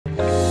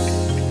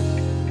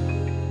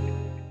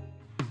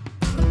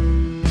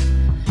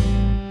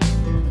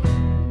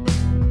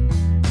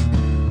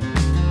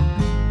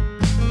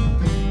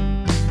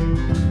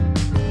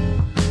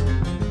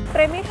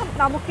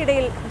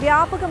നമുക്കിടയിൽ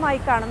വ്യാപകമായി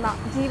കാണുന്ന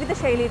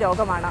ജീവിതശൈലി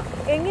രോഗമാണ്.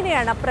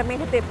 എങ്ങനെയാണ്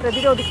പ്രമേഹത്തെ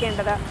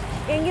പ്രതിരോധിക്കേണ്ടത്?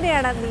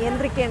 എങ്ങനെയാണ്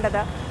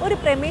നിയന്ത്രിക്കേണ്ടത്? ഒരു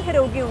പ്രമേഹ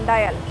രോഗി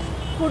ഉണ്ടായാൽ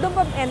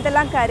കുടുംബം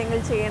എന്തെല്ലാം കാര്യങ്ങൾ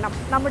ചെയ്യണം?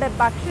 നമ്മുടെ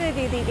ഭക്ഷണ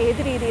രീതി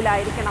ഏത്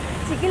രീതിയിലായിരിക്കണം?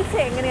 ചികിത്സ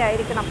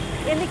എങ്ങനെയായിരിക്കണം?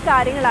 എന്നീ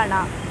കാര്യങ്ങളാണ്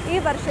ഈ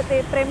വർഷത്തെ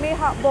പ്രമേഹ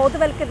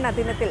ബോധവൽക്കരണ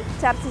ദിനത്തിൽ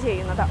ചർച്ച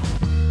ചെയ്യുന്നത്.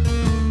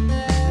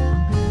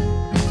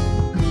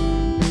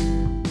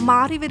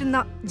 മാറിവരുന്ന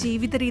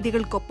ജീവിത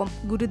രീതികൾക്കൊപ്പം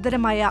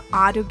ഗുരുതരമായ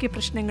ആരോഗ്യ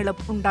പ്രശ്നങ്ങളും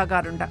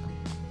ഉണ്ടാകാറുണ്ട്.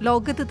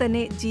 ലോകത്ത്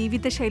തന്നെ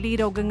ജീവിതശൈലി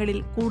രോഗങ്ങളിൽ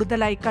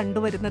കൂടുതലായി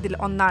കണ്ടുവരുന്നതിൽ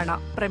ഒന്നാണ്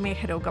പ്രമേഹ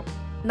രോഗം.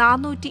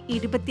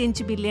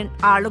 425 ബില്യൺ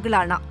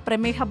ആളുകളാണ്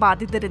പ്രമേഹ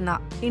ബാധിതരെന്ന്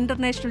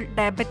ഇന്റർനാഷണൽ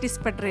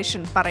ഡയബറ്റിസ്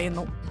ഫെഡറേഷൻ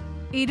പറയുന്നു.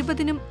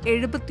 20-നും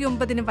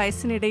 79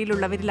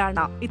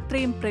 വയസ്സിനിടയിലുള്ളവരിലാണ്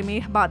ഇത്രയും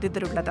പ്രമേഹ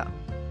ബാധിതരുള്ളത്.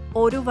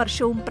 ഓരോ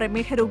വർഷവും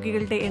പ്രമേഹ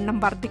രോഗികളുടെ എണ്ണം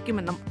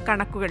വർദ്ധിക്കുമെന്നും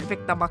കണക്കുകൾ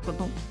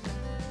വ്യക്തമാക്കുന്നു.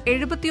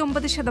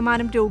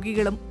 79%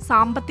 രോഗികളും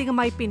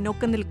സാമ്പത്തികമായി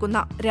പിന്നോക്കം നിൽക്കുന്ന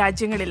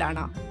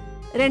രാജ്യങ്ങളിലാണ്.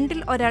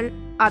 2-ൽ 1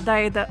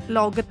 അതായത്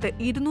ലോകത്ത്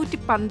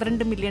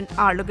 212 മില്യൺ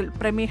ആളുകൾ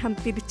പ്രമേഹം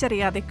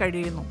തിരിച്ചറിയാതെ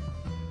കഴിയുന്നു.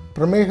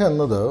 പ്രമേഹം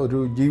എന്നത് ഒരു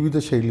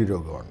ജീവിതശൈലി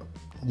രോഗമാണ്.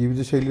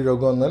 ജീവിതശൈലി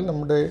രോഗം എന്നാൽ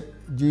നമ്മുടെ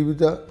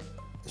ജീവിത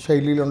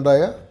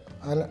ശൈലിയിലുണ്ടായ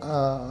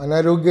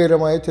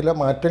അനാരോഗ്യകരമായ ചില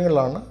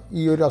മാറ്റങ്ങളാണ്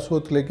ഈ ഒരു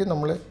അസുഖത്തിലേക്ക്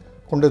നമ്മളെ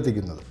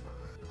കൊണ്ടെത്തിക്കുന്നത്.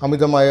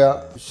 അമിതമായ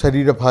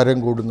ശരീരഭാരം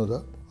കൂടുന്നത്,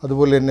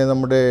 അതുപോലെ തന്നെ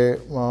നമ്മുടെ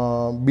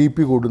BP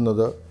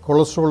കൂടുന്നത്,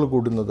 കൊളസ്ട്രോൾ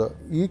കൂടുന്നത്,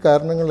 ഈ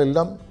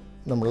കാരണങ്ങളെല്ലാം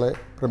നമ്മളെ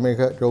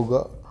പ്രമേഹ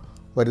രോഗം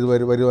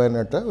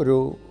വരുവാനായിട്ട് ഒരു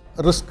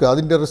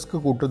അതിൻ്റെ റിസ്ക്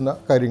കൂട്ടുന്ന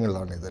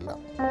കാര്യങ്ങളാണ് ഇതെല്ലാം.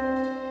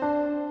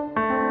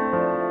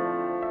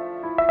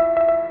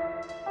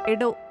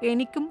 എടോ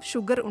എനിക്കും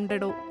ഷുഗർ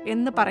ഉണ്ടെടോ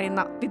എന്ന്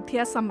പറയുന്ന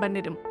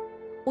വിദ്യാസമ്പന്നരും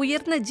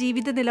ഉയർന്ന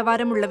ജീവിത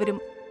നിലവാരമുള്ളവരും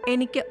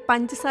എനിക്ക്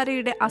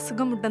പഞ്ചസാരയുടെ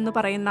അസുഖമുണ്ടെന്ന്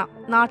പറയുന്ന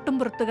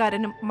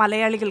നാട്ടുംപുറത്തുകാരനും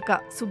മലയാളികൾക്ക്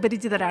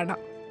സുപരിചിതരാണ്.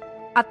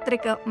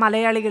 അത്രയ്ക്ക്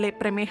മലയാളികളെ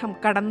പ്രമേഹം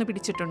കടന്നു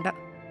പിടിച്ചിട്ടുണ്ട്.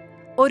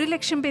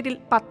 1,00,000 പേരിൽ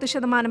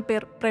 10%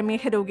 പേർ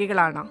പ്രമേഹ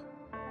രോഗികളാണ്.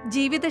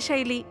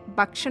 ജീവിതശൈലി,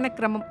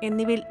 ഭക്ഷണക്രമം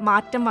എന്നിവയിൽ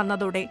മാറ്റം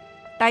വന്നതോടെ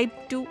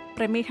ടൈപ്പ് 2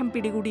 പ്രമേഹം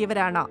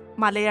പിടികൂടിയവരാണ്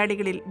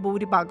മലയാളികളിൽ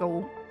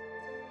ഭൂരിഭാഗവും.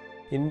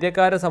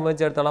 ഇന്ത്യക്കാരെ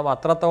സംബന്ധിച്ചിടത്തോളം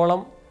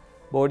അത്രത്തോളം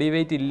ബോഡി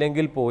വെയ്റ്റ്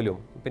ഇല്ലെങ്കിൽ പോലും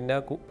പിന്നെ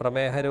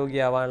പ്രമേഹ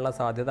രോഗിയാവാനുള്ള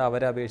സാധ്യത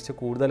അവരെ അപേക്ഷിച്ച്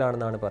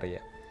കൂടുതലാണെന്നാണ്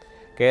പറയുക.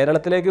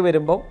 കേരളത്തിലേക്ക്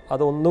വരുമ്പം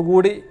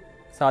അതൊന്നുകൂടി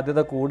സാധ്യത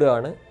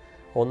കൂടുകയാണ്.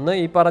 ഒന്ന്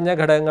ഈ പറഞ്ഞ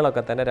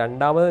ഘടകങ്ങളൊക്കെ തന്നെ.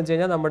 രണ്ടാമതെന്ന് വെച്ച്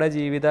കഴിഞ്ഞാൽ നമ്മുടെ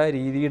ജീവിത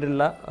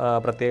രീതിയിലുള്ള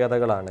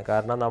പ്രത്യേകതകളാണ്.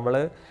 കാരണം നമ്മൾ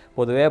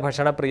പൊതുവേ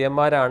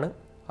ഭക്ഷണപ്രിയന്മാരാണ്.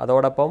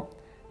 അതോടൊപ്പം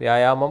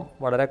വ്യായാമം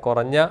വളരെ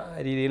കുറഞ്ഞ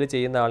രീതിയിൽ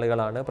ചെയ്യുന്ന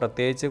ആളുകളാണ്.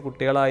 പ്രത്യേകിച്ച്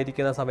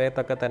കുട്ടികളായിരിക്കുന്ന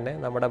സമയത്തൊക്കെ തന്നെ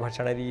നമ്മുടെ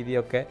ഭക്ഷണ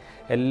രീതിയൊക്കെ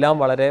എല്ലാം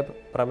വളരെ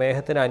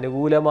പ്രമേഹത്തിന്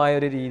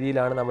അനുകൂലമായൊരു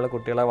രീതിയിലാണ് നമ്മൾ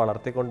കുട്ടികളെ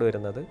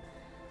വളർത്തിക്കൊണ്ടുവരുന്നത്.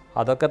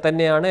 അതൊക്കെ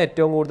തന്നെയാണ്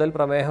ഏറ്റവും കൂടുതൽ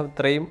പ്രമേഹം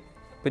ഇത്രയും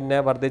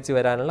വർദ്ധിച്ചു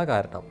വരാനുള്ള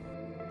കാരണം.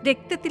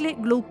 രക്തത്തിലെ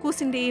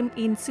ഗ്ലൂക്കോസിന്റെയും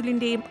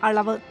ഇൻസുലിന്റെയും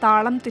അളവ്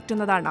താളം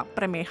തെറ്റുന്നതാണ്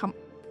പ്രമേഹം.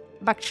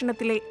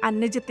 ഭക്ഷണത്തിലെ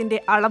അന്നജത്തിന്റെ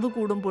അളവ്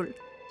കൂടുമ്പോൾ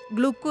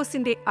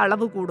ഗ്ലൂക്കോസിന്റെ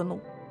അളവ് കൂടുന്നു.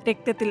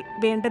 രക്തത്തിൽ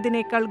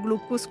വേണ്ടതിനേക്കാൾ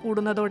ഗ്ലൂക്കോസ്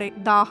കൂടുന്നതോടെ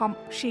ദാഹം,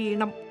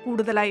 ക്ഷീണം,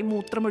 കൂടുതലായി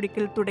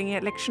മൂത്രമൊഴിക്കൽ തുടങ്ങിയ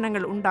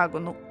ലക്ഷണങ്ങൾ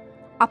ഉണ്ടാകുന്നു.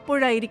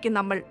 അപ്പോഴായിരിക്കും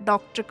നമ്മൾ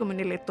ഡോക്ടർക്ക്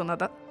മുന്നിൽ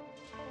എത്തുന്നത്.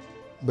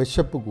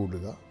 വിശപ്പ്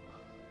കൂടുക,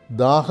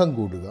 ദാഹം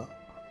കൂടുക,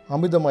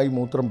 അമിതമായി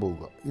മൂത്രം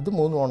പോവുക, ഇത്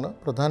മൂന്നുമാണ്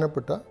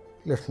പ്രധാനപ്പെട്ട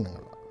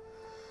ലക്ഷണങ്ങൾ.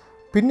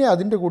 പിന്നെ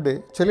അതിൻ്റെ കൂടെ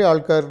ചില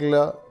ആൾക്കാരിൽ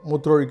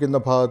മൂത്രമൊഴിക്കുന്ന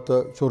ഭാഗത്ത്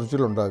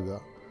ചൊറിച്ചിലുണ്ടാകുക,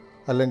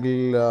 അല്ലെങ്കിൽ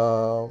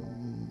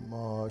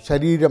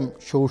ശരീരം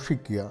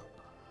ശോഷിക്കുക,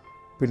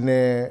 പിന്നെ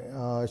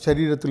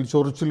ശരീരത്തിൽ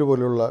ചൊറിച്ചിൽ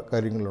പോലുള്ള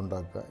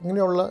കാര്യങ്ങളുണ്ടാക്കുക,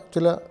 ഇങ്ങനെയുള്ള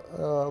ചില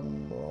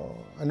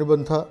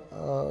അനുബന്ധ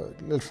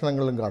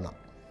ലക്ഷണങ്ങളും കാണാം.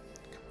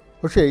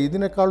 പക്ഷേ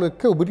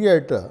ഇതിനേക്കാളൊക്കെ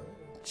ഉപരിയായിട്ട്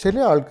ചില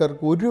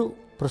ആൾക്കാർക്ക് ഒരു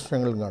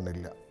പ്രശ്നങ്ങളും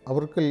കാണില്ല.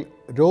 അവർക്ക്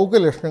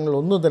രോഗലക്ഷണങ്ങൾ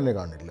ഒന്നും തന്നെ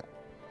കാണില്ല.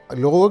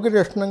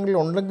 രോഗലക്ഷണങ്ങൾ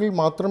ഉണ്ടെങ്കിൽ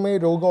മാത്രമേ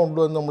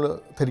രോഗമുണ്ടോ എന്ന് നമ്മൾ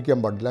ധരിക്കാൻ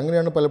പാടില്ല.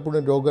 അങ്ങനെയാണ്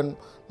പലപ്പോഴും രോഗം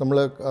നമ്മൾ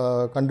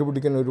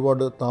കണ്ടുപിടിക്കാൻ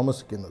ഒരുപാട്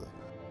താമസിക്കുന്നത്.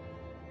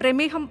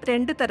 പ്രമേഹം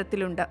 2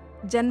 തരത്തിലുണ്ട്.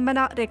 ജന്മന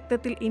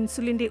രക്തത്തിൽ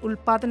ഇൻസുലിന്റെ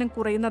ഉൽപ്പാദനം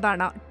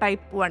കുറയുന്നതാണ്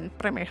ടൈപ്പ് 1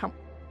 പ്രമേഹം.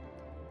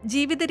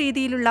 ജീവിത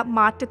രീതിയിലുള്ള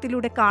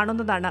മാറ്റത്തിലൂടെ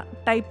കാണുന്നതാണ്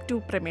ടൈപ്പ് 2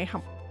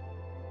 പ്രമേഹം.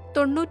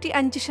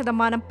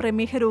 95%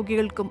 പ്രമേഹ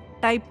രോഗികൾക്കും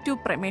ടൈപ്പ് 2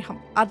 പ്രമേഹം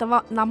അഥവാ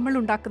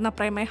നമ്മളുണ്ടാക്കുന്ന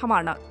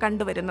പ്രമേഹമാണ്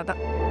കണ്ടുവരുന്നത്.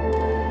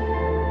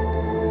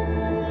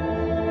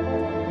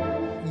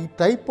 ഈ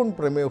ടൈപ്പ് 1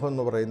 പ്രമേഹം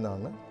എന്ന്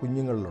പറയുന്നതാണ്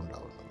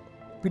കുഞ്ഞുങ്ങളിലുണ്ടാകുന്നത്.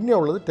 പിന്നെ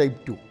ഉള്ളത് ടൈപ്പ്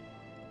 2.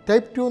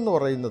 ടൈപ്പ് 2 എന്ന്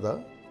പറയുന്നത്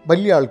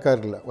വലിയ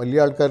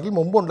ആൾക്കാരിൽ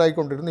മുമ്പ്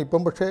ഉണ്ടായിക്കൊണ്ടിരുന്നു.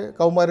 ഇപ്പം പക്ഷേ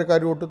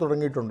കൗമാരക്കാർ തൊട്ട്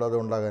തുടങ്ങിയിട്ടുണ്ട് അത്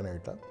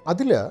ഉണ്ടാകാനായിട്ട്.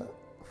 അതിൽ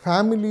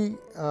ഫാമിലി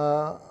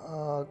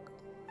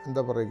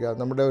എന്താ പറയുക,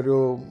 നമ്മുടെ ഒരു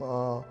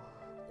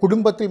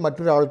കുടുംബത്തിൽ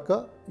മറ്റൊരാൾക്ക്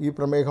ഈ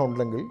പ്രമേഹം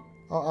ഉണ്ടെങ്കിൽ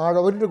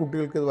അവരുടെ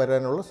കുട്ടികൾക്ക് ഇത്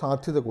വരാനുള്ള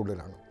സാധ്യത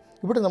കൂടുതലാണ്.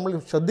 ഇവിടെ നമ്മൾ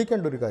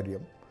ശ്രദ്ധിക്കേണ്ട ഒരു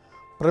കാര്യം,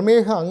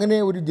 പ്രമേഹം അങ്ങനെ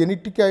ഒരു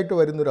ജനറ്റിക്കായിട്ട്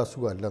വരുന്നൊരു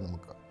അസുഖമല്ല.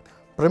 നമുക്ക്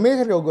പ്രമേഹ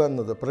രോഗം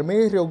എന്നത്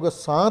പ്രമേഹ രോഗ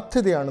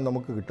സാധ്യതയാണ്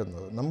നമുക്ക്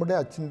കിട്ടുന്നത്. നമ്മുടെ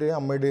അച്ഛൻ്റെയും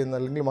അമ്മയുടെയും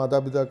അല്ലെങ്കിൽ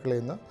മാതാപിതാക്കളിൽ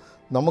നിന്ന്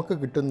നമുക്ക്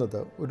കിട്ടുന്നത്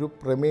ഒരു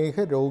പ്രമേഹ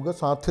രോഗ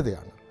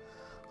സാധ്യതയാണ്.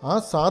 ആ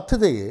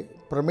സാധ്യതയെ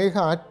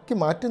പ്രമേഹം ആക്കി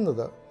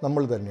മാറ്റുന്നത്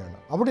നമ്മൾ തന്നെയാണ്.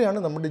 അവിടെയാണ്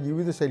നമ്മുടെ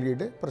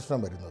ജീവിതശൈലിയുടെ പ്രശ്നം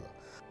വരുന്നത്.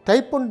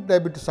 ടൈപ്പ് 1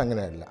 ഡയബറ്റീസ്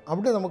അങ്ങനെയല്ല.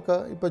 അവിടെ നമുക്ക്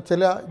ഇപ്പോൾ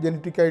ചില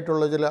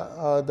ജനറ്റിക്കായിട്ടുള്ള ചില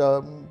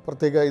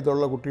പ്രത്യേക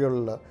ഇതുള്ള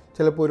കുട്ടികളിൽ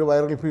ചിലപ്പോൾ ഒരു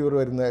വൈറൽ ഫീവർ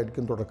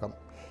വരുന്നതായിരിക്കും തുടക്കം.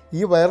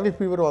 ഈ വൈറൽ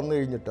ഫീവർ വന്നു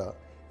കഴിഞ്ഞിട്ട്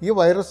ഈ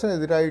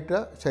വൈറസിനെതിരായിട്ട്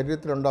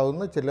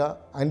ശരീരത്തിലുണ്ടാകുന്ന ചില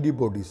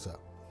ആൻറ്റിബോഡീസ്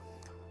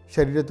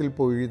ശരീരത്തിൽ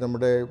പോയി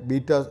നമ്മുടെ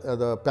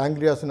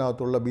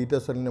പാങ്ക്രിയാസിനകത്തുള്ള ബീറ്റ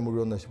സെല്ലിനെ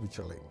മുഴുവൻ നശിപ്പിച്ചു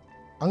കളയും.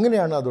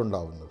 അങ്ങനെയാണ്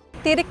അതുണ്ടാവുന്നത്.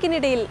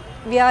 തിരക്കിനിടയിൽ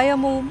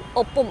വ്യായാമവും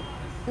ഒപ്പം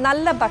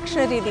നല്ല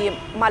ഭക്ഷണ രീതിയും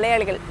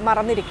മലയാളികൾ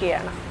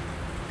മറന്നിരിക്കുകയാണ്.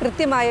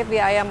 കൃത്യമായ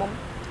വ്യായാമം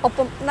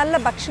ഒപ്പം നല്ല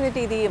ഭക്ഷണ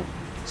രീതിയും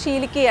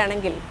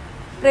ശീലിക്കുകയാണെങ്കിൽ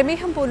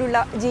പ്രമേഹം പോലുള്ള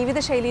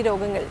ജീവിതശൈലി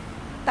രോഗങ്ങൾ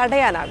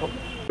തടയാനാകും.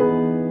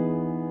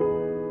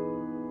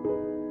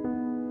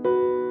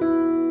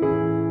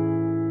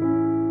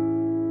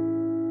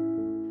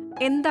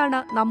 എന്താണ്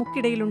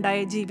നമുക്കിടയിലുണ്ടായ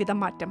ജീവിത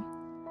മാറ്റം?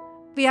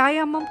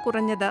 വ്യായാമം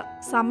കുറഞ്ഞത്,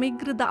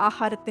 സമീകൃത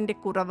ആഹാരത്തിൻ്റെ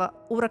കുറവ്,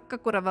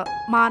 ഉറക്കക്കുറവ്,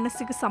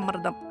 മാനസിക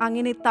സമ്മർദ്ദം,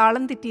 അങ്ങനെ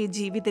താളം തെറ്റിയ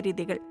ജീവിത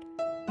രീതികൾ.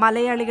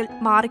 മലയാളികൾ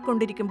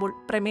മാറിക്കൊണ്ടിരിക്കുമ്പോൾ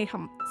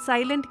പ്രമേഹം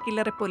സൈലന്റ്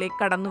കില്ലറെ പോലെ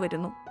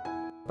കടന്നുവരുന്നു.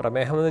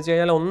 പ്രമേഹം എന്ന് വെച്ച്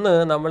കഴിഞ്ഞാൽ ഒന്ന്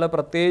നമ്മൾ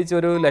പ്രത്യേകിച്ച്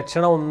ഒരു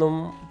ലക്ഷണം ഒന്നും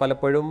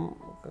പലപ്പോഴും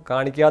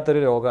കാണിക്കാത്തൊരു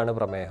രോഗമാണ്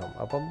പ്രമേഹം.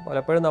 അപ്പം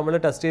പലപ്പോഴും നമ്മൾ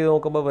ടെസ്റ്റ് ചെയ്ത്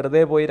നോക്കുമ്പോൾ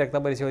വെറുതെ പോയി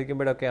രക്തം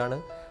പരിശോധിക്കുമ്പോഴൊക്കെയാണ്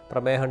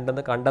പ്രമേഹം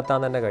ഉണ്ടെന്ന് കണ്ടെത്താൻ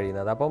തന്നെ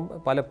കഴിയുന്നത്. അപ്പം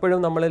പലപ്പോഴും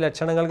നമ്മൾ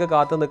ലക്ഷണങ്ങൾക്ക്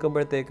കാത്തു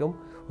നിൽക്കുമ്പോഴത്തേക്കും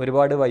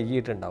ഒരുപാട്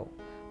വൈകിയിട്ടുണ്ടാവും.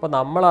 അപ്പോൾ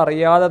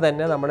നമ്മളറിയാതെ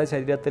തന്നെ നമ്മുടെ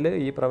ശരീരത്തിൽ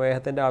ഈ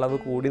പ്രമേഹത്തിൻ്റെ അളവ്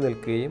കൂടി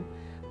നിൽക്കുകയും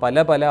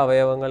പല പല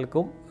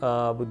അവയവങ്ങൾക്കും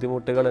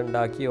ബുദ്ധിമുട്ടുകൾ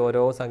ഉണ്ടാക്കി,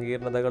 ഓരോ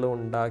സങ്കീർണതകളും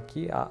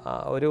ഉണ്ടാക്കി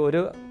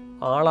ഒരു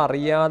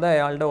ആളറിയാതെ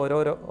അയാളുടെ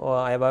ഓരോരോ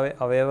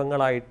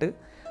അവയവങ്ങളായിട്ട്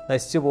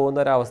നശിച്ചു പോകുന്ന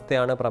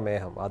ഒരവസ്ഥയാണ്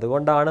പ്രമേഹം.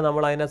 അതുകൊണ്ടാണ്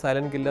നമ്മൾ അതിനെ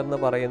സൈലൻറ്റ് കില്ലർ എന്ന്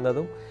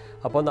പറയുന്നതും.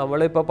 അപ്പോൾ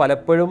നമ്മളിപ്പോൾ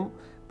പലപ്പോഴും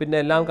പിന്നെ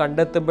എല്ലാം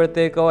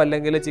കണ്ടെത്തുമ്പോഴത്തേക്കോ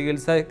അല്ലെങ്കിൽ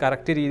ചികിത്സ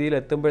കറക്റ്റ് രീതിയിൽ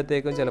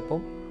എത്തുമ്പോഴത്തേക്കും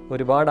ചിലപ്പം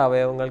ഒരുപാട്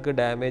അവയവങ്ങൾക്ക്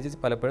ഡാമേജ്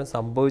പലപ്പോഴും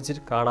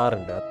സംഭവിച്ചിട്ട്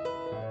കാണാറുണ്ട്.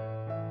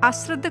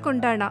 അശ്രദ്ധ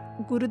കൊണ്ടാണ്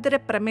ഗുരുതര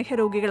പ്രമേഹ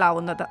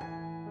രോഗികളാവുന്നത്.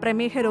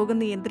 പ്രമേഹ രോഗം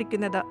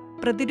നിയന്ത്രിക്കുന്നത്,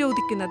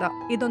 പ്രതിരോധിക്കുന്നത്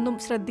ഇതൊന്നും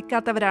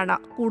ശ്രദ്ധിക്കാത്തവരാണ്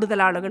കൂടുതൽ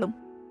ആളുകളും.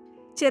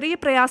 ചെറിയ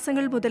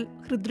പ്രയാസങ്ങൾ മുതൽ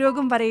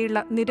ഹൃദ്രോഗം വരെയുള്ള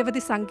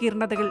നിരവധി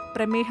സങ്കീർണതകൾ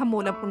പ്രമേഹം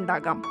മൂലം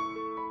ഉണ്ടാകാം.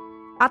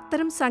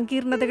 അത്തരം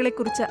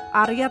സങ്കീർണതകളെക്കുറിച്ച്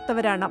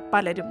അറിയാത്തവരാണ്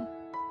പലരും.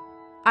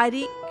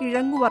 അരി,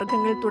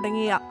 കിഴങ്ങുവർഗ്ഗങ്ങൾ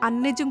തുടങ്ങിയ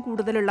അന്നജം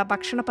കൂടുതലുള്ള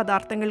ഭക്ഷണ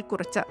പദാർത്ഥങ്ങൾ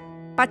കുറച്ച്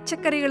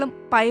പച്ചക്കറികളും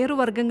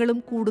പയറുവർഗ്ഗങ്ങളും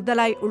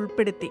കൂടുതലായി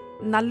ഉൾപ്പെടുത്തി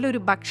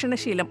നല്ലൊരു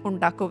ഭക്ഷണശീലം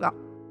ഉണ്ടാക്കുക.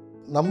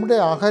 നമ്മുടെ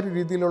ആഹാര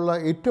രീതിയിലുള്ള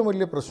ഏറ്റവും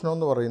വലിയ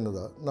പ്രശ്നമെന്ന്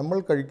പറയുന്നത് നമ്മൾ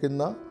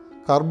കഴിക്കുന്ന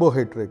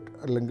കാർബോഹൈഡ്രേറ്റ്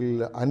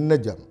അല്ലെങ്കിൽ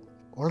അന്നജം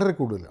വളരെ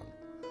കൂടുതലാണ്.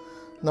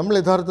 നമ്മൾ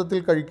യഥാർത്ഥത്തിൽ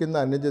കഴിക്കുന്ന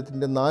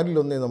അന്നജത്തിൻ്റെ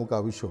 4/1 നമുക്ക്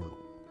ആവശ്യമുള്ളൂ.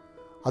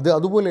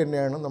 അതുപോലെ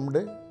തന്നെയാണ്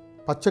നമ്മുടെ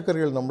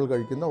പച്ചക്കറികൾ നമ്മൾ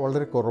കഴിക്കുന്ന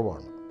വളരെ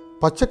കുറവാണ്.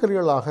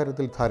 പച്ചക്കറികൾ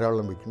ആഹാരത്തിൽ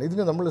ധാരാളം വയ്ക്കണം.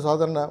 ഇതിന് നമ്മൾ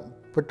സാധാരണ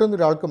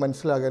പെട്ടെന്നൊരാൾക്ക്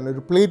മനസ്സിലാകാൻ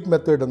ഒരു പ്ലേറ്റ്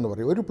മെത്തേഡ് എന്ന്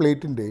പറയും. ഒരു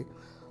പ്ലേറ്റിൻ്റെ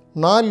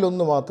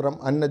 4/1 മാത്രം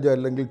അന്നജം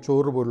അല്ലെങ്കിൽ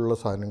ചോറ് പോലുള്ള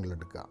സാധനങ്ങൾ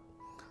എടുക്കുക.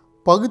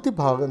 പകുതി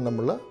ഭാഗം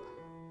നമ്മൾ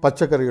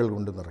പച്ചക്കറികൾ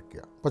കൊണ്ട്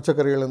നിറയ്ക്കുക.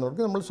 പച്ചക്കറികൾ എന്ന്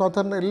പറഞ്ഞാൽ നമ്മൾ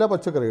സാധാരണ എല്ലാ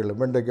പച്ചക്കറികളും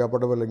വെണ്ടയ്ക്ക,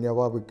 പടവലങ്ങ,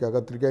 പാവയ്ക്ക,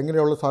 കത്തിരിക്ക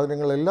ഇങ്ങനെയുള്ള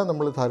സാധനങ്ങളെല്ലാം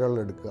നമ്മൾ ധാരാളം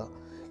എടുക്കുക.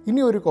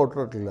 ഇനി ഒരു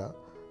ക്വാർട്ടറിൽ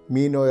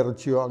മീനോ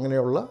ഇറച്ചിയോ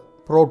അങ്ങനെയുള്ള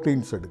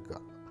പ്രോട്ടീൻസ് എടുക്കുക.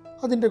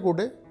 അതിൻ്റെ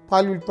കൂടെ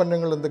പാൽ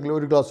ഉൽപ്പന്നങ്ങൾ എന്തെങ്കിലും,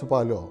 ഒരു ഗ്ലാസ്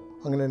പാലോ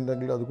അങ്ങനെ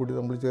എന്തെങ്കിലും അതുകൂടി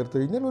നമ്മൾ ചേർത്ത്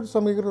കഴിഞ്ഞാൽ ഒരു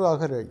സമീകൃത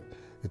ആഹാരമായി.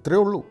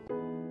 ഇത്രയേ ഉള്ളൂ.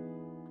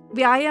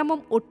 വ്യായാമം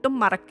ഒട്ടും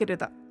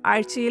മറക്കരുത്.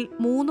 ആഴ്ചയിൽ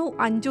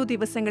 3-5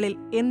 ദിവസങ്ങളിൽ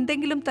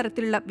എന്തെങ്കിലും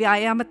തരത്തിലുള്ള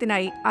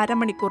വ്യായാമത്തിനായി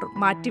അരമണിക്കൂർ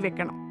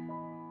മാറ്റിവെക്കണം.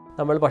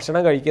 നമ്മൾ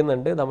ഭക്ഷണം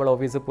കഴിക്കുന്നുണ്ട്, നമ്മൾ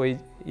ഓഫീസിൽ പോയി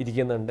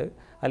ഇരിക്കുന്നുണ്ട്,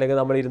 അല്ലെങ്കിൽ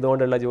നമ്മൾ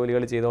ഇരുന്നുകൊണ്ടുള്ള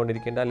ജോലികൾ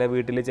ചെയ്തുകൊണ്ടിരിക്കുന്നുണ്ട്, അല്ലെങ്കിൽ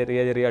വീട്ടിൽ ചെറിയ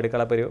ചെറിയ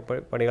അടുക്കള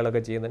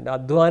പണികളൊക്കെ ചെയ്യുന്നുണ്ട്.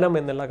 അധ്വാനം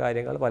എന്നുള്ള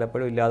കാര്യങ്ങൾ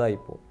പലപ്പോഴും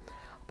ഇല്ലാതായിപ്പോവും.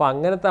 അപ്പോൾ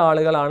അങ്ങനത്തെ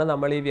ആളുകളാണ്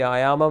നമ്മൾ ഈ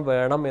വ്യായാമം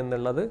വേണം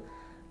എന്നുള്ളത്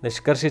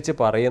നിഷ്കർഷിച്ച്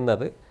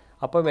പറയുന്നത്.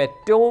 അപ്പം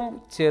ഏറ്റവും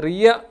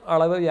ചെറിയ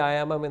അളവ്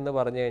വ്യായാമം എന്ന്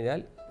പറഞ്ഞു കഴിഞ്ഞാൽ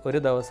ഒരു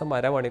ദിവസം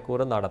അരമണിക്കൂർ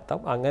നടത്താം.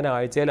 അങ്ങനെ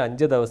ആഴ്ചയിൽ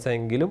 5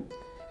 ദിവസമെങ്കിലും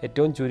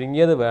ഏറ്റവും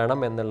ചുരുങ്ങിയത് വേണം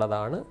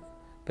എന്നുള്ളതാണ്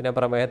പിന്നെ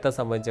പ്രമേഹത്തെ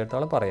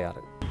സംബന്ധിച്ചിടത്തോളം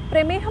പറയാറ്.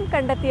 പ്രമേഹം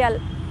കണ്ടെത്തിയാൽ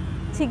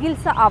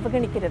ചികിത്സ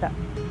അവഗണിക്കരുത്.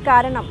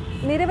 കാരണം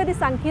നിരവധി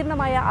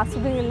സങ്കീർണമായ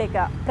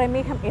അസുഖങ്ങളിലേക്ക്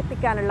പ്രമേഹം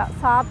എത്തിക്കാനുള്ള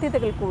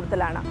സാധ്യതകൾ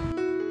കൂടുതലാണ്.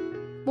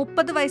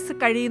 30 വയസ്സ്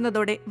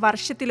കഴിയുന്നതോടെ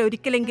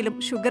വർഷത്തിലൊരിക്കലെങ്കിലും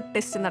ഷുഗർ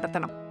ടെസ്റ്റ്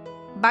നടത്തണം.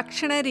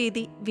 ഭക്ഷണ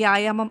രീതി,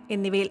 വ്യായാമം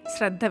എന്നിവയിൽ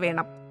ശ്രദ്ധ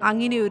വേണം.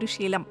 അങ്ങനെയൊരു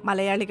ശീലം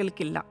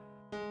മലയാളികൾക്കില്ല.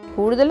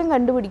 കൂടുതലും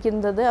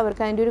കണ്ടുപിടിക്കുന്നത്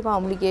അവർക്ക് അതിൻ്റെ ഒരു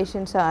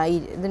കോംപ്ലിക്കേഷൻസ് ആയി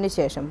ഇതിന്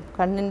ശേഷം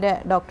കണ്ണിൻ്റെ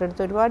ഡോക്ടറെ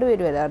അടുത്ത് ഒരുപാട്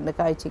പേര് വരാറുണ്ട്.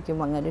 കാഴ്ചയ്ക്കും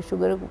അങ്ങനെ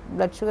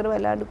ബ്ലഡ് ഷുഗർ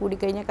വല്ലാണ്ട്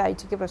കൂടിക്കഴിഞ്ഞാൽ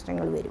കാഴ്ചയ്ക്ക്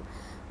പ്രശ്നങ്ങൾ വരും.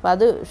 അപ്പോൾ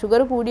അത്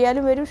ഷുഗർ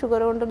കൂടിയാലും വരും,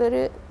 ഷുഗർ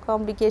കൊണ്ടുള്ളൊരു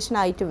കോംപ്ലിക്കേഷൻ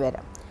ആയിട്ട്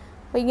വരാം.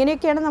 അപ്പോൾ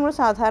ഇങ്ങനെയൊക്കെയാണ് നമ്മൾ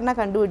സാധാരണ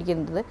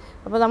കണ്ടുപിടിക്കുന്നത്.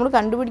 അപ്പോൾ നമ്മൾ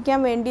കണ്ടുപിടിക്കാൻ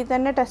വേണ്ടി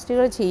തന്നെ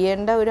ടെസ്റ്റുകൾ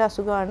ചെയ്യേണ്ട ഒരു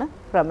അസുഖമാണ്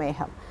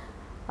പ്രമേഹം.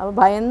 അപ്പോൾ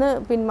ഭയന്ന്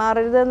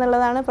പിന്മാറരുത്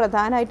എന്നുള്ളതാണ്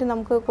പ്രധാനമായിട്ടും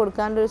നമുക്ക്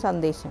കൊടുക്കാനുള്ളൊരു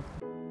സന്ദേശം.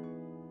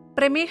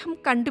 പ്രമേഹം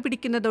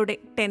കണ്ടുപിടിക്കുന്നതോടെ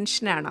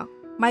ടെൻഷനാണ്.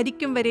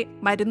 മരിക്കും വരെ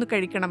മരുന്ന്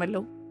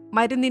കഴിക്കണമല്ലോ.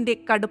 മരുന്നിൻ്റെ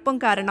കടുപ്പം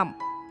കാരണം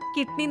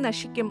കിഡ്നി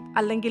നശിക്കും,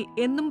 അല്ലെങ്കിൽ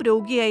എന്നും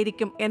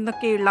രോഗിയായിരിക്കും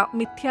എന്നൊക്കെയുള്ള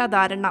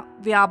മിഥ്യാധാരണ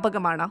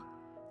വ്യാപകമാണ്.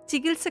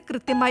 ചികിത്സ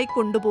കൃത്യമായി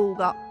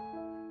കൊണ്ടുപോവുക,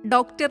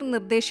 ഡോക്ടർ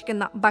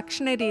നിർദ്ദേശിക്കുന്ന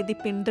ഭക്ഷണരീതി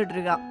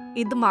പിന്തുടരുക,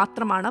 ഇത്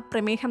മാത്രമാണ്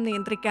പ്രമേഹം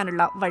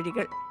നിയന്ത്രിക്കാനുള്ള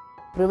വഴികൾ.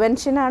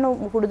 പ്രിവെൻഷനാണ്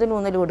കൂടുതൽ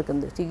ഊന്നൽ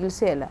കൊടുക്കുന്നത്,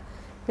 ചികിത്സയല്ല.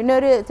 പിന്നെ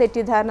ഒരു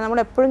തെറ്റിദ്ധാരണ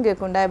നമ്മളെപ്പോഴും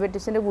കേൾക്കും,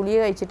 ഡയബറ്റീസിൻ്റെ ഗുളിക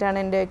കഴിച്ചിട്ടാണ്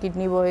എൻ്റെ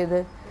കിഡ്നി പോയത്,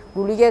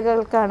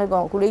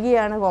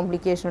 ഗുളികയാണ്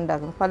കോംപ്ലിക്കേഷൻ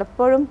ഉണ്ടാക്കുന്നത്.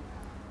 പലപ്പോഴും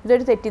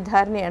ഇതൊരു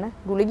തെറ്റിദ്ധാരണയാണ്.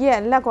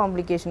 ഗുളികയല്ല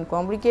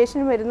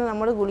കോംപ്ലിക്കേഷൻ വരുന്നത്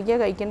നമ്മൾ ഗുളിക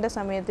കഴിക്കേണ്ട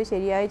സമയത്ത്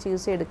ശരിയായ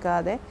ചികിത്സ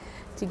എടുക്കാതെ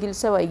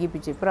ചികിത്സ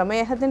വൈകിപ്പിച്ച്.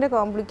 പ്രമേഹത്തിൻ്റെ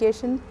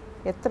കോംപ്ലിക്കേഷൻ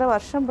എത്ര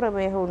വർഷം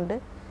പ്രമേഹമുണ്ട്,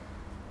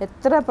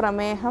 എത്ര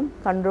പ്രമേഹം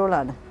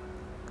കൺട്രോളാണ്.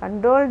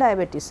 കൺട്രോൾ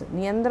ഡയബറ്റീസ്,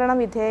 നിയന്ത്രണ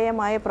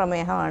വിധേയമായ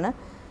പ്രമേഹമാണ്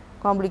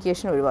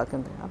കോംപ്ലിക്കേഷൻ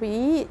ഒഴിവാക്കുന്നത്. അപ്പോൾ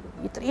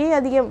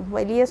ഇത്രയധികം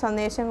വലിയ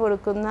സന്ദേശം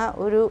കൊടുക്കുന്ന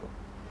ഒരു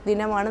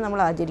ദിനമാണ് നമ്മൾ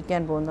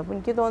ആചരിക്കാൻ പോകുന്നത്. അപ്പോൾ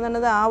എനിക്ക്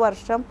തോന്നുന്നത് ആ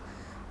വർഷം,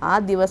 ആ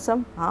ദിവസം,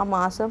 ആ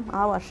മാസം,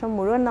 ആ വർഷം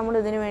മുഴുവൻ നമ്മൾ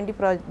ഇതിനു വേണ്ടി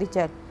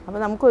പ്രവർത്തിച്ചാൽ അപ്പോൾ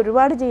നമുക്ക്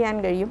ഒരുപാട് ചെയ്യാൻ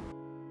കഴിയും.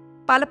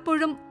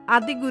 പലപ്പോഴും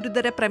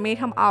അതിഗുരുതര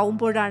പ്രമേഹം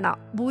ആവുമ്പോഴാണ്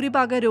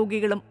ഭൂരിഭാഗ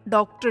രോഗികളും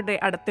ഡോക്ടറുടെ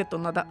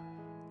അടുത്തെത്തുന്നത്.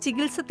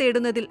 ചികിത്സ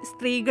തേടുന്നതിൽ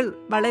സ്ത്രീകൾ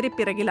വളരെ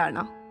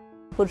പിറകിലാണ്.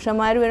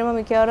 പുരുഷന്മാർ വരുമ്പോൾ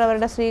മിക്കവാറും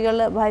അവരുടെ സ്ത്രീകൾ,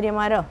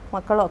 ഭാര്യമാരോ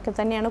മക്കളോ ഒക്കെ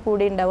തന്നെയാണ്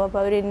കൂടെ ഉണ്ടാവുക. അപ്പോൾ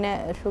അവർ ഇന്ന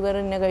ഷുഗർ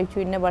ഇന്ന കഴിച്ചു,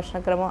 ഇന്ന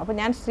ഭക്ഷണക്രമം. അപ്പോൾ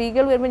ഞാൻ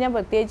സ്ത്രീകൾ വരുമ്പോൾ ഞാൻ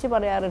പ്രത്യേകിച്ച്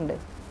പറയാറുണ്ട്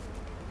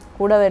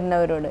കൂടെ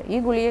വരുന്നവരോട്, ഈ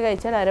ഗുളിക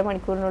കഴിച്ചാൽ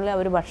അരമണിക്കൂറിനുള്ളിൽ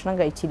അവർ ഭക്ഷണം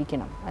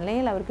കഴിച്ചിരിക്കണം,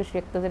 അല്ലെങ്കിൽ അവർക്ക്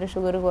രക്തത്തിലെ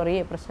ഷുഗർ കുറേ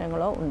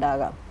പ്രശ്നങ്ങളോ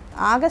ഉണ്ടാകാം.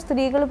 ആകെ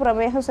സ്ത്രീകൾ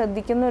പ്രമേഹം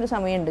ശ്രദ്ധിക്കുന്ന ഒരു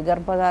സമയമുണ്ട്,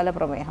 ഗർഭകാല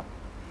പ്രമേഹം.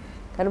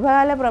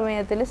 ഗർഭകാല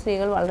പ്രമേഹത്തിൽ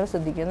സ്ത്രീകൾ വളരെ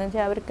ശ്രദ്ധിക്കും. എന്ന്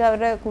വെച്ചാൽ അവർക്ക്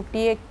അവരുടെ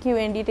കുട്ടിക്ക്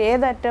വേണ്ടിയിട്ട്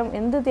ഏതറ്റം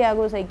എന്ത്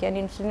ത്യാഗവും സഹിക്കാൻ,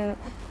 ഇൻസുലിൻ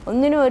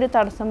ഒന്നിനും ഒരു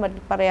തടസ്സം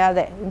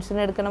പറയാതെ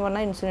ഇൻസുലിൻ എടുക്കണം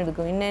പറഞ്ഞാൽ ഇൻസുലിൻ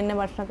എടുക്കും, ഇന്ന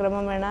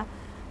ഭക്ഷണക്രമം വേണം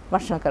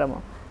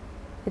ഭക്ഷണക്രമം,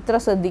 ഇത്ര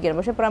ശ്രദ്ധിക്കണം.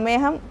 പക്ഷേ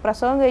പ്രമേഹം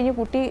പ്രസവം കഴിഞ്ഞ്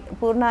കുട്ടി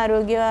പൂർണ്ണ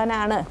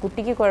ആരോഗ്യവാനാണ്,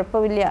 കുട്ടിക്ക്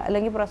കുഴപ്പമില്ല,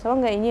 അല്ലെങ്കിൽ പ്രസവം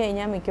കഴിഞ്ഞ്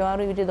കഴിഞ്ഞാൽ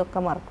മിക്കവാറും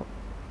ഇവരിതൊക്കെ മറക്കും.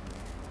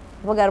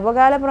 അപ്പോൾ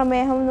ഗർഭകാല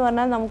പ്രമേഹം എന്ന്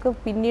പറഞ്ഞാൽ നമുക്ക്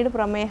പിന്നീട്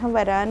പ്രമേഹം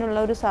വരാനുള്ള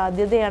ഒരു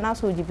സാധ്യതയാണ് ആ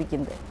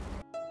സൂചിപ്പിക്കുന്നത്.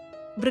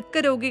 വൃക്ക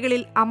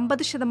രോഗികളിൽ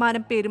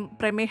 50% പേരും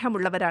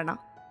പ്രമേഹമുള്ളവരാണ്.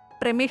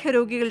 പ്രമേഹ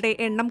രോഗികളുടെ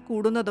എണ്ണം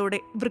കൂടുന്നതോടെ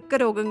വൃക്ക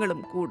രോഗങ്ങളും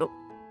കൂടും.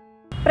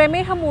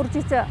 പ്രമേഹം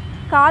മൂർച്ഛിച്ച്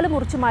കാല്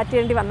മുറിച്ചു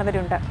മാറ്റേണ്ടി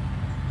വന്നവരുണ്ട്.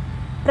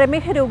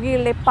 പ്രമേഹ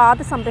രോഗികളുടെ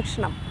പാദ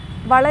സംരക്ഷണം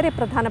വളരെ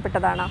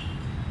പ്രധാനപ്പെട്ടതാണ്.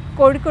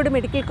 കോഴിക്കോട്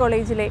മെഡിക്കൽ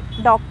കോളേജിലെ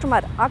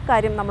ഡോക്ടർമാർ ആ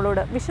കാര്യം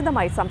നമ്മളോട്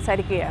വിശദമായി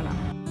സംസാരിക്കുകയാണ്.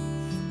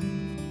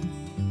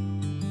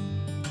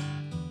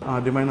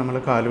 ആദ്യമായി നമ്മൾ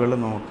കാലുകൾ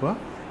നോക്കുക.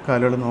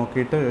 കാലുകൾ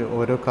നോക്കിയിട്ട്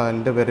ഓരോ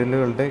കാലിൻ്റെ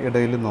വിരലുകളുടെ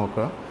ഇടയിൽ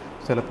നോക്കുക.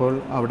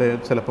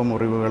 ചിലപ്പോൾ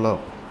മുറിവുകളോ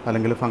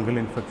അല്ലെങ്കിൽ ഫംഗൽ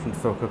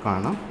ഇൻഫെക്ഷൻസോ ഒക്കെ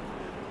കാണാം.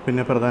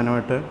 പിന്നെ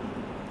പ്രധാനമായിട്ട്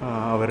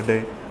അവരുടെ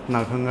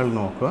നഖങ്ങൾ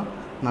നോക്കുക.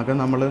 നഖം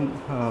നമ്മൾ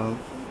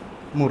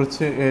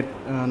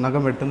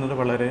നഖം വെട്ടുന്നത്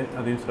വളരെ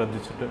അധികം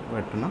ശ്രദ്ധിച്ചിട്ട്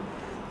വെട്ടണം.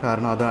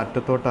 കാരണം അത്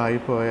അറ്റത്തോട്ടായി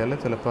പോയാൽ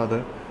ചിലപ്പോൾ അത്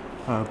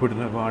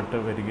കുരുനഖമായിട്ട്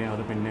വരികയും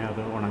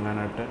അത്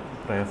ഉണങ്ങാനായിട്ട്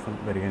പ്രയാസം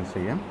വരികയും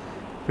ചെയ്യാം.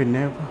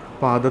 പിന്നെ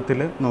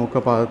പാദത്തിൽ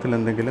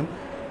എന്തെങ്കിലും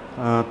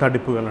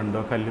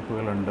തടിപ്പുകളുണ്ടോ,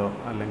 കല്ലിപ്പുകളുണ്ടോ,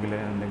 അല്ലെങ്കിൽ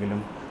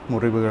എന്തെങ്കിലും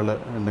മുറിവുകൾ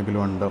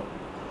എന്തെങ്കിലും ഉണ്ടോ.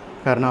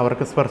 കാരണം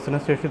അവർക്ക്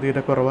സ്പർശനശേഷി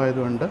തീരെ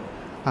കുറവായതുകൊണ്ട്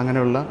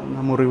അങ്ങനെയുള്ള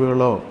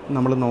മുറിവുകളോ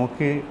നമ്മൾ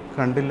നോക്കി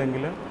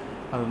കണ്ടില്ലെങ്കിൽ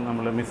അത്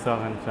നമ്മൾ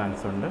മിസ്സാകാൻ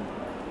ചാൻസ് ഉണ്ട്.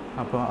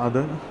 അപ്പോൾ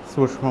അത്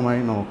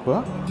സൂക്ഷ്മമായി നോക്കുക.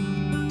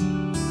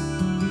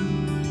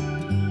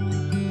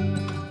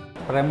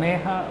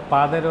 പ്രമേഹ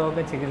പാദരോഗ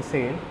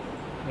ചികിത്സയിൽ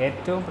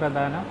ഏറ്റവും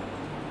പ്രധാനം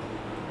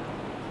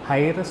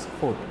ഹൈ റിസ്ക്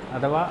ഫുഡ്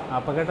അഥവാ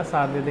അപകട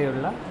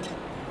സാധ്യതയുള്ള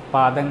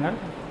പാദങ്ങൾ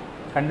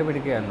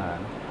കണ്ടുപിടിക്കുക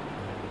എന്നതാണ്.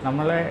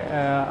 നമ്മളെ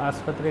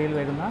ആസ്പത്രിയിൽ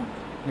വരുന്ന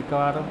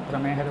മിക്കവാറും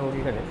പ്രമേഹ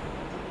രോഗികളിൽ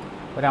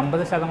ഒരു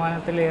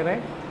 50%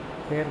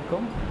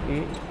 പേർക്കും ഈ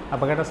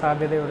അപകട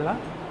സാധ്യതയുള്ള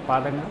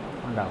പാദങ്ങൾ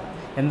ഉണ്ടാകും.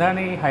 എന്താണ്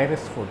ഈ ഹൈ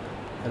റിസ്ക് ഫുഡ്?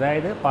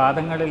 അതായത്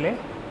പാദങ്ങളിലെ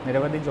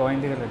നിരവധി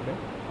ജോയിൻറ്റുകളുണ്ട്,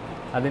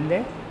 അതിൻ്റെ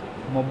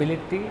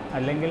മൊബിലിറ്റി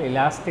അല്ലെങ്കിൽ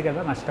ഇലാസ്റ്റികത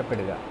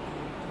നഷ്ടപ്പെടുക.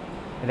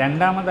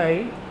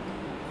 രണ്ടാമതായി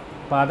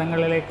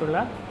പാദങ്ങളിലേക്കുള്ള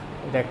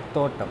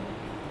രക്തോട്ടം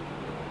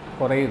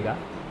കുറയുക.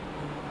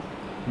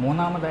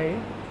 മൂന്നാമതായി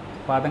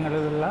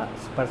പാദങ്ങളിലുള്ള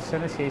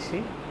സ്പർശനശേഷി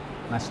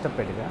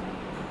നഷ്ടപ്പെടുക.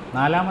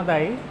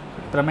 നാലാമതായി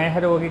പ്രമേഹ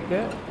രോഗിക്ക്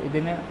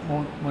ഇതിന്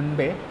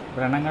മുൻപേ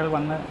വ്രണങ്ങൾ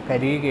വന്ന്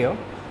കരിയുകയോ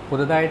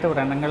പുതുതായിട്ട്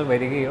വ്രണങ്ങൾ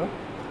വരികയോ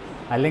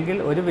അല്ലെങ്കിൽ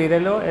ഒരു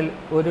വിരലോ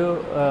ഒരു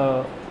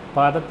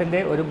പാദത്തിൻ്റെ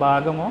ഒരു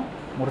ഭാഗമോ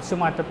മുറിച്ചു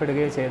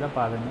മാറ്റപ്പെടുകയോ ചെയ്ത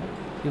പാദങ്ങൾ,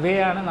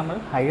 ഇവയാണ് നമ്മൾ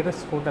ഹൈ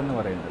റിസ്ക് ഫുഡ് എന്ന്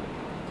പറയുന്നത്.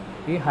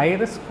 ഈ ഹൈ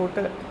റിസ്ക്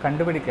ഫുഡ്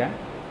കണ്ടുപിടിക്കാൻ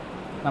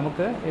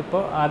നമുക്ക്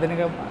ഇപ്പോൾ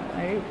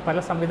ആധുനികമായി പല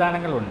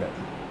സംവിധാനങ്ങളുണ്ട്.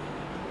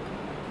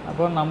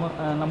 അപ്പോൾ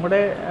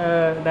നമ്മുടെ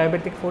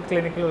diabetic food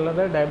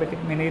ക്ലിനിക്കിലുള്ളത്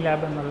diabetic mini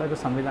lab എന്നുള്ളൊരു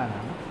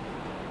സംവിധാനമാണ്.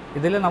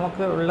 ഇതിൽ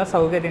നമുക്ക് ഉള്ള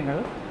സൗകര്യങ്ങൾ,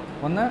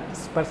 ഒന്ന്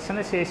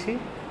സ്പർശനശേഷി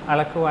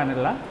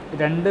അളക്കുവാനുള്ള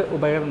 2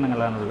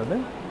 ഉപകരണങ്ങളാണുള്ളത്.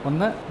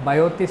 ഒന്ന്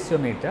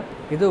ബയോതിസ്യോമീറ്റർ.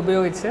 ഇത്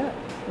ഉപയോഗിച്ച്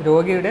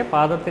രോഗിയുടെ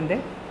പാദത്തിൻ്റെ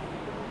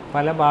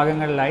പല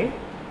ഭാഗങ്ങളിലായി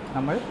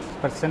നമ്മൾ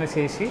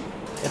സ്പർശനശേഷി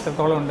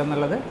എത്രത്തോളം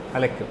ഉണ്ടെന്നുള്ളത്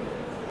അളയ്ക്കും.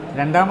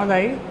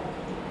 രണ്ടാമതായി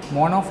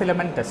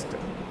മോണോഫിലമെൻറ്റ് ടെസ്റ്റ്.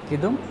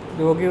 ഇതും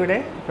രോഗിയുടെ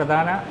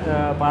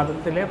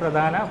പാദത്തിലെ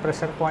പ്രധാന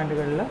പ്രഷർ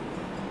പോയിൻറ്റുകളിൽ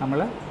നമ്മൾ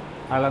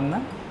അളന്ന്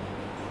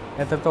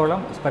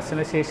എത്രത്തോളം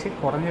സ്പർശനശേഷി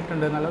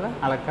കുറഞ്ഞിട്ടുണ്ട് എന്നുള്ളത്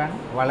അളക്കാൻ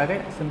വളരെ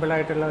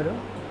സിമ്പിളായിട്ടുള്ള ഒരു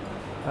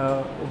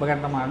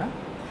ഉപകരണമാണ്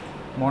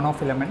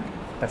മോണോഫിലമെൻറ്റ്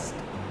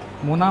ടെസ്റ്റ്.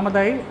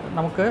 മൂന്നാമതായി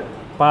നമുക്ക്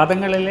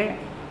പാദങ്ങളിലെ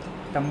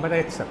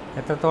ടെമ്പറേച്ചർ,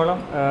 എത്രത്തോളം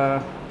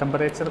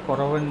ടെമ്പറേച്ചർ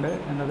കുറവുണ്ട്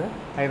എന്നത്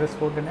ഹൈ റിസ്ക്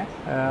ഫുഡിനെ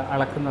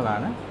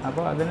അളക്കുന്നതാണ്.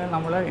 അപ്പോൾ അതിന്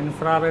നമ്മൾ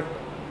ഇൻഫ്രാറെഡ്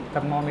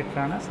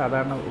തെർമോമീറ്ററാണ്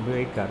സാധാരണ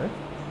ഉപയോഗിക്കാറ്.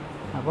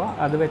 അപ്പോൾ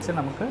അത് വെച്ച്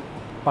നമുക്ക്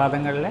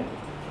പാദങ്ങളിലെ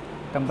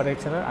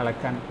ടെമ്പറേച്ചർ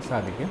അളക്കാൻ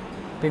സാധിക്കും.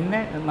 പിന്നെ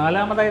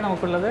നാലാമതായി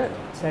നമുക്കുള്ളത്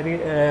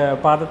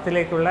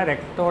പാദത്തിലേക്കുള്ള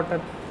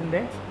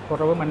രക്തോട്ടത്തിൻ്റെ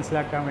കുറവ്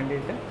മനസ്സിലാക്കാൻ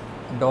വേണ്ടിയിട്ട്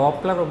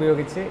ഡോപ്ലർ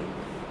ഉപയോഗിച്ച്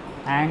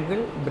ആംഗിൾ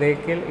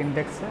ബ്രേക്കിയൽ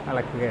ഇൻഡെക്സ്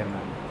അളക്കുക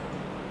എന്നാണ്.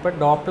 ഇപ്പോൾ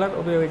ഡോപ്ലർ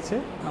ഉപയോഗിച്ച്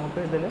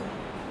നമുക്ക് ഇതിൽ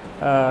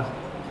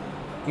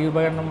ഈ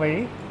ഉപകരണം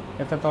വഴി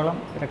എത്രത്തോളം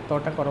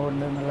രക്തോട്ട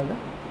കുറവുണ്ട് എന്നുള്ളത്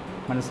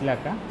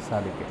മനസ്സിലാക്കാൻ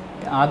സാധിക്കും.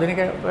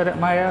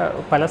 ആധുനികപരമായ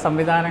പല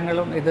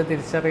സംവിധാനങ്ങളും ഇത്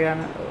തിരിച്ചറിയാൻ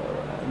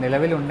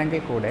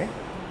നിലവിലുണ്ടെങ്കിൽ കൂടെ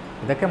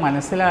ഇതൊക്കെ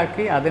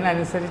മനസ്സിലാക്കി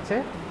അതിനനുസരിച്ച്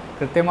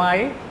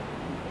കൃത്യമായി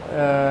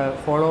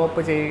ഫോളോ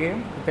അപ്പ് ചെയ്യുകയും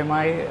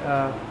കൃത്യമായി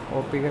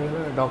OPകൾ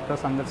ഡോക്ടറെ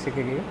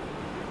സന്ദർശിക്കുകയും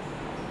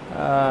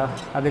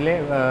അതിലെ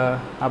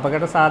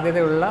അപകട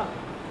സാധ്യതയുള്ള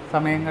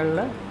സമയങ്ങളിൽ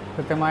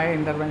കൃത്യമായ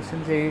ഇൻ്റർവെൻഷൻ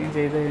ചെയ്യുകയും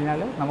ചെയ്തു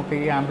കഴിഞ്ഞാൽ നമുക്ക്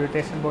ഈ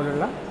ആംപ്യൂട്ടേഷൻ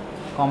പോലുള്ള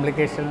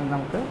കോംപ്ലിക്കേഷനിൽ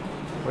നമുക്ക്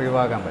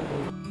ഒഴിവാക്കാൻ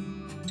പറ്റും.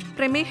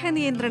 പ്രമേഹ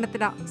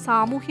നിയന്ത്രണത്തിന്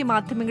സാമൂഹ്യ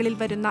മാധ്യമങ്ങളിൽ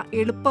വരുന്ന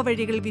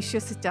എളുപ്പവഴികൾ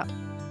വിശ്വസിച്ച്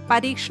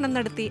പരീക്ഷണം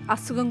നടത്തി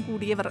അസുഖം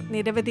കൂടിയവർ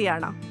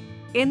നിരവധിയാണ്.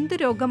 എന്ത്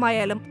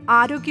രോഗമായാലും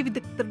ആരോഗ്യ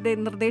വിദഗ്ധരുടെ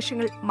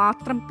നിർദ്ദേശങ്ങൾ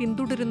മാത്രം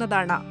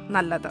പിന്തുടരുന്നതാണ്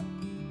നല്ലത്.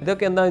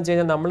 ഇതൊക്കെ എന്താണെന്ന് വെച്ച്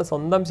കഴിഞ്ഞാൽ നമ്മൾ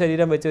സ്വന്തം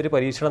ശരീരം വെച്ച് ഒരു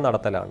പരീക്ഷണം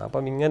നടത്തലാണ്.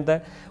 അപ്പം ഇങ്ങനത്തെ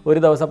ഒരു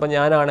ദിവസം ഇപ്പം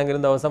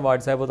ഞാനാണെങ്കിലും ദിവസം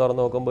വാട്സാപ്പ്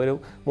തുറന്ന് നോക്കുമ്പോൾ ഒരു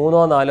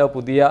 3-4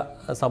 പുതിയ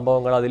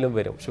സംഭവങ്ങൾ അതിലും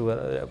വരും.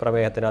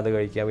 പ്രമേഹത്തിന് അത്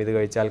കഴിക്കാം, ഇത്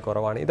കഴിച്ചാൽ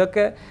കുറവാണ്.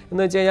 ഇതൊക്കെ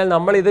എന്ന് വെച്ച് കഴിഞ്ഞാൽ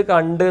നമ്മളിത്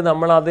കണ്ട്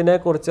നമ്മൾ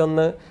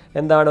അതിനെക്കുറിച്ചൊന്ന്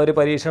ഒരു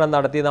പരീക്ഷണം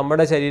നടത്തി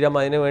നമ്മുടെ ശരീരം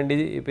അതിനു വേണ്ടി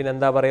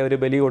ഒരു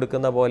ബലി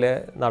കൊടുക്കുന്ന പോലെ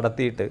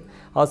നടത്തിയിട്ട്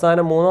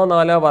അവസാനം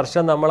 3-4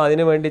 വർഷം നമ്മൾ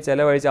അതിനു വേണ്ടി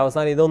ചിലവഴിച്ച്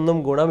അവസാനം ഇതൊന്നും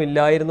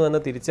ഗുണമില്ലായിരുന്നു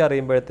എന്ന്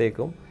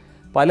തിരിച്ചറിയുമ്പോഴത്തേക്കും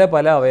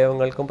പല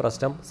അവയവങ്ങൾക്കും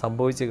പ്രശ്നം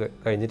സംഭവിച്ചു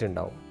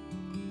കഴിഞ്ഞിട്ടുണ്ടാവും.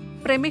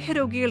 പ്രമേഹ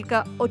രോഗികൾക്ക്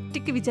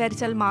ഒറ്റയ്ക്ക്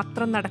വിചാരിച്ചാൽ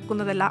മാത്രം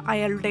നടക്കുന്നതല്ല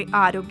അയാളുടെ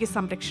ആരോഗ്യ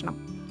സംരക്ഷണം.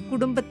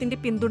 കുടുംബത്തിന്റെ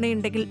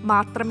പിന്തുണയുണ്ടെങ്കിൽ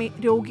മാത്രമേ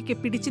രോഗിക്ക്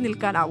പിടിച്ചു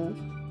നിൽക്കാനാവൂ.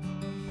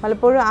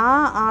 പലപ്പോഴും ആ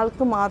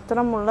ആൾക്ക്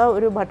മാത്രമുള്ള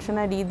ഒരു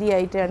ഭക്ഷണ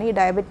രീതിയായിട്ടാണ് ഈ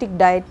ഡയബറ്റിക്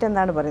ഡയറ്റ്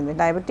എന്നാണ് പറയുന്നത്.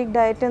 ഡയബറ്റിക്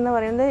ഡയറ്റ് എന്ന്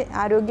പറയുന്നത്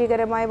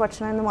ആരോഗ്യകരമായ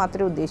ഭക്ഷണം എന്ന്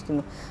മാത്രമേ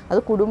ഉദ്ദേശിക്കുന്നു. അത്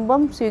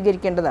കുടുംബം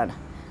സ്വീകരിക്കേണ്ടതാണ്.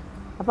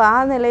 അപ്പോൾ ആ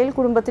നിലയിൽ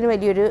കുടുംബത്തിന്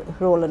വലിയൊരു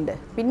റോളുണ്ട്.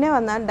 പിന്നെ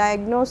വന്നാൽ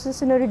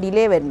ഡയഗ്നോസിസിനൊരു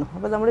ഡിലേ വരുന്നു.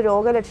 അപ്പോൾ നമ്മൾ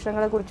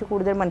രോഗലക്ഷണങ്ങളെക്കുറിച്ച്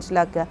കൂടുതൽ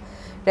മനസ്സിലാക്കുക,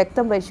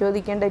 രക്തം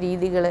പരിശോധിക്കേണ്ട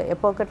രീതികൾ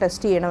എപ്പോഴൊക്കെ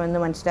ടെസ്റ്റ് ചെയ്യണമെന്ന്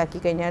മനസ്സിലാക്കി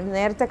കഴിഞ്ഞാൽ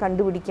നേരത്തെ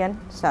കണ്ടുപിടിക്കാൻ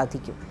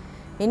സാധിക്കും.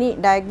 ഇനി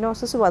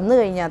ഡയഗ്നോസിസ് വന്നു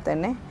കഴിഞ്ഞാൽ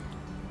തന്നെ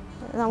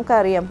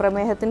നമുക്കറിയാം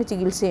പ്രമേഹത്തിന്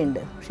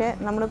ചികിത്സയുണ്ട്. പക്ഷേ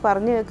നമ്മൾ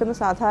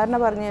സാധാരണ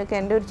പറഞ്ഞു കേൾക്കുക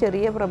എൻ്റെ ഒരു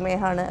ചെറിയ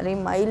പ്രമേഹമാണ്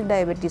അല്ലെങ്കിൽ മൈൽഡ്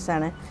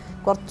ഡയബറ്റീസാണ്,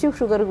 കുറച്ച്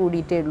ഷുഗർ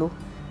കൂടിയിട്ടേ ഉള്ളൂ,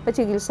 ഇപ്പോൾ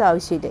ചികിത്സ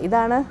ആവശ്യമില്ല.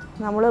 ഇതാണ്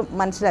നമ്മൾ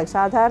മനസ്സിലാക്കി.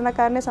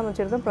 സാധാരണക്കാരനെ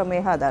സംബന്ധിച്ചിടത്തോളം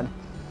പ്രമേഹം അതാണ്.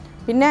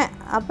 പിന്നെ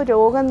അപ്പോൾ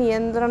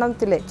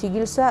രോഗനിയന്ത്രണത്തിൽ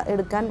ചികിത്സ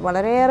എടുക്കാൻ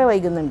വളരെയേറെ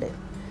വൈകുന്നുണ്ട്.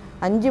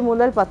 5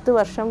 മുതൽ 10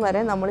 വർഷം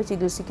വരെ നമ്മൾ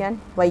ചികിത്സിക്കാൻ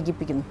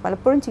വൈകിപ്പിക്കുന്നു.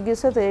 പലപ്പോഴും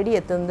ചികിത്സ തേടി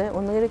എത്തുന്നത്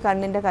ഒന്നുകിൽ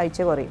കണ്ണിൻ്റെ കാഴ്ച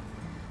കുറയും,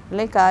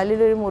 അല്ലെങ്കിൽ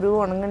കാലിലൊരു മുറിവ്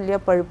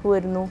ഉണങ്ങില്ല, പഴുപ്പ്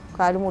വരുന്നു,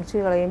 കാല് മുറിച്ച്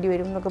കളയേണ്ടി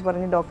വരും എന്നൊക്കെ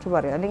പറഞ്ഞ് ഡോക്ടർ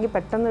പറയും. അല്ലെങ്കിൽ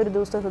പെട്ടെന്ന് ഒരു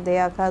ദിവസം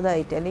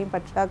ഹൃദയാഘാതമായിട്ട് അല്ലെങ്കിൽ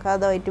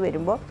പക്ഷാഘാതമായിട്ട്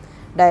വരുമ്പോൾ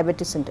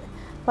ഡയബറ്റീസ് ഉണ്ട്.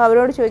 അപ്പോൾ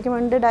അവരോട്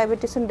ചോദിക്കുമ്പോൾ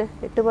ഡയബറ്റീസ് ഉണ്ട്,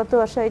 8-10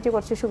 വർഷമായിട്ട്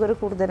കുറച്ച് ഷുഗർ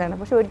കൂടുതലാണ്.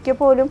 പക്ഷെ ഒരിക്കൽ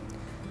പോലും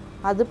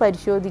അത്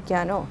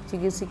പരിശോധിക്കാനോ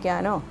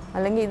ചികിത്സിക്കാനോ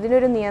അല്ലെങ്കിൽ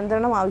ഇതിനൊരു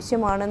നിയന്ത്രണം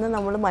ആവശ്യമാണെന്ന്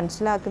നമ്മൾ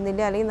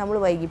മനസ്സിലാക്കുന്നില്ല, അല്ലെങ്കിൽ നമ്മൾ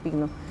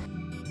വൈകിപ്പിക്കുന്നു.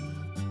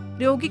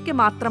 രോഗിക്ക്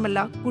മാത്രമല്ല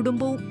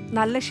കുടുംബവും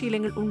നല്ല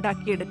ശീലങ്ങൾ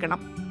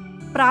ഉണ്ടാക്കിയെടുക്കണം.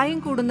 പ്രായം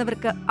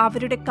കൂടുന്നവർക്ക്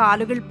അവരുടെ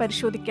കാലുകൾ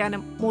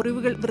പരിശോധിക്കാനും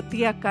മുറിവുകൾ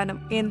വൃത്തിയാക്കാനും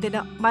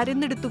എന്തിന്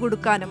മരുന്നെടുത്തു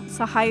കൊടുക്കാനും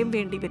സഹായം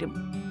വേണ്ടിവരും.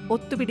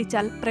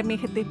 ഒത്തുപിടിച്ചാൽ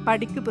പ്രമേഹത്തെ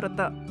പടിക്ക്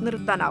പുറത്ത്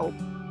നിർത്താനാവും.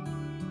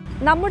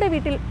 നമ്മുടെ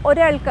വീട്ടിൽ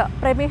ഒരാൾക്ക്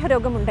പ്രമേഹ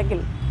രോഗമുണ്ടെങ്കിൽ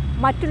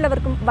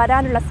മറ്റുള്ളവർക്കും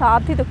വരാനുള്ള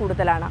സാധ്യത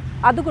കൂടുതലാണ്.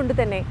 അതുകൊണ്ട്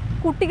തന്നെ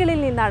കുട്ടികളിൽ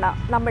നിന്നാണ്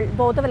നമ്മൾ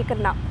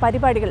ബോധവൽക്കരണ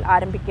പരിപാടികൾ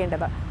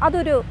ആരംഭിക്കേണ്ടത്.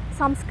 അതൊരു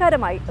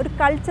സംസ്കാരമായി, ഒരു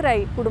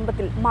കൾച്ചറായി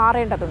കുടുംബത്തിൽ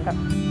മാറേണ്ടതുണ്ട്.